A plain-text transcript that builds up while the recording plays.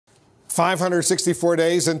564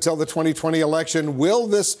 days until the 2020 election. Will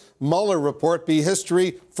this Mueller report be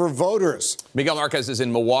history for voters? Miguel Marquez is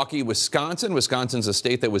in Milwaukee, Wisconsin. Wisconsin's a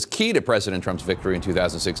state that was key to President Trump's victory in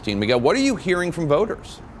 2016. Miguel, what are you hearing from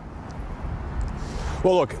voters?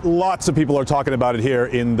 Well, look, lots of people are talking about it here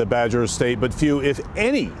in the Badger State, but few, if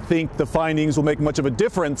any, think the findings will make much of a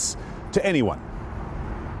difference to anyone.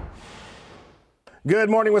 Good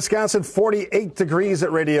morning, Wisconsin. 48 degrees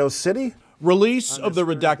at Radio City. Release of the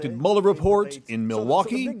redacted Mueller report in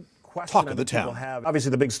Milwaukee. Talk of the town. Obviously,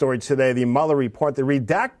 the big story today, the Mueller report. The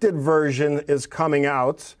redacted version is coming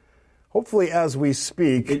out, hopefully as we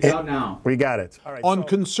speak. It's out now. We got it. On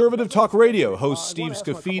conservative talk radio, host Steve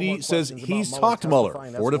Scafidi says he's talked Mueller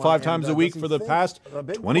 4 to 5 times a week for the past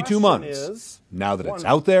 22 months. Now that it's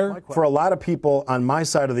out there. For a lot of people on my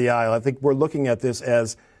side of the aisle, I think we're looking at this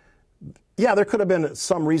as, yeah, there could have been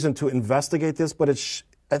some reason to investigate this, but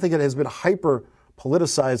I think it has been hyper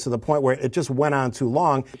politicized to the point where it just went on too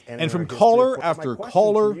long. And from caller after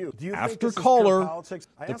caller after caller,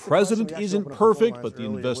 the president isn't perfect, but the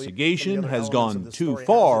investigation has gone too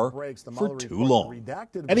far for too long.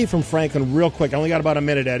 Eddie from Franklin, real quick. I only got about a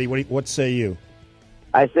minute, Eddie. What say you?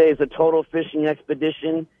 I say it's a total fishing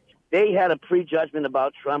expedition. They had a prejudgment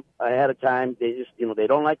about Trump ahead of time. They just, they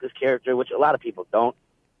don't like his character, which a lot of people don't.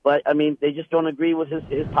 But, they just don't agree with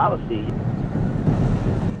his policy.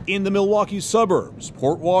 In the Milwaukee suburbs,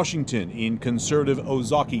 Port Washington, in conservative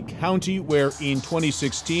Ozaukee County, where in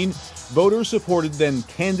 2016, voters supported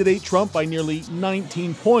then-candidate Trump by nearly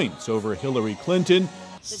 19 points over Hillary Clinton.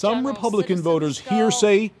 Some Republican voters here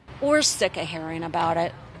say, we're sick of hearing about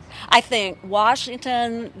it. I think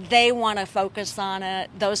Washington, they want to focus on it.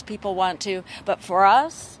 Those people want to. But for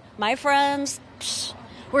us, my friends,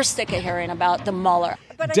 we're sick of hearing about the Mueller.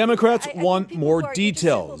 Democrats want more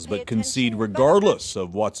details, but concede regardless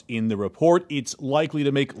of what's in the report, it's likely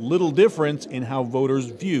to make little difference in how voters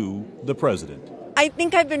view the president. I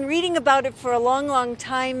think I've been reading about it for a long, long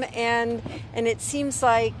time, and it seems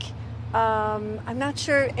like I'm not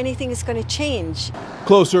sure anything is going to change.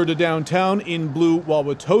 Closer to downtown in blue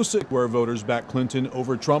Wauwatosa, where voters backed Clinton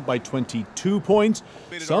over Trump by 22 points.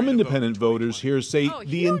 Some independent voters here say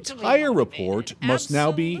the entire report must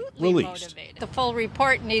now be released. The full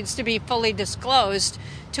report needs to be fully disclosed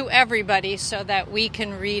to everybody so that we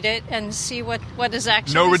can read it and see what is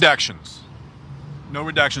actually... No redactions. No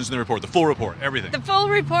redactions in the report. The full report, everything. The full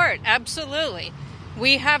report, absolutely.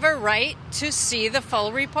 We have a right to see the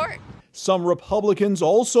full report. Some Republicans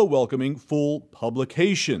also welcoming full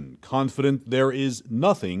publication, confident there is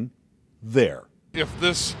nothing there. If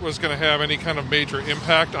this was going to have any kind of major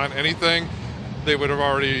impact on anything, they would have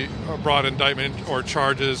already brought indictment or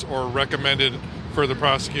charges or recommended further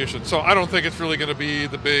prosecution. So I don't think it's really going to be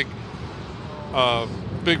the big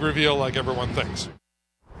reveal like everyone thinks.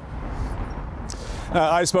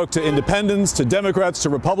 I spoke to independents, to Democrats, to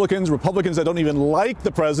Republicans that don't even like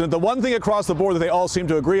the president. The one thing across the board that they all seem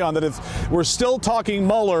to agree on, that if we're still talking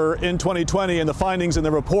Mueller in 2020 and the findings in the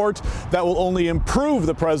report, that will only improve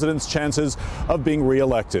the president's chances of being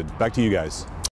reelected. Back to you guys.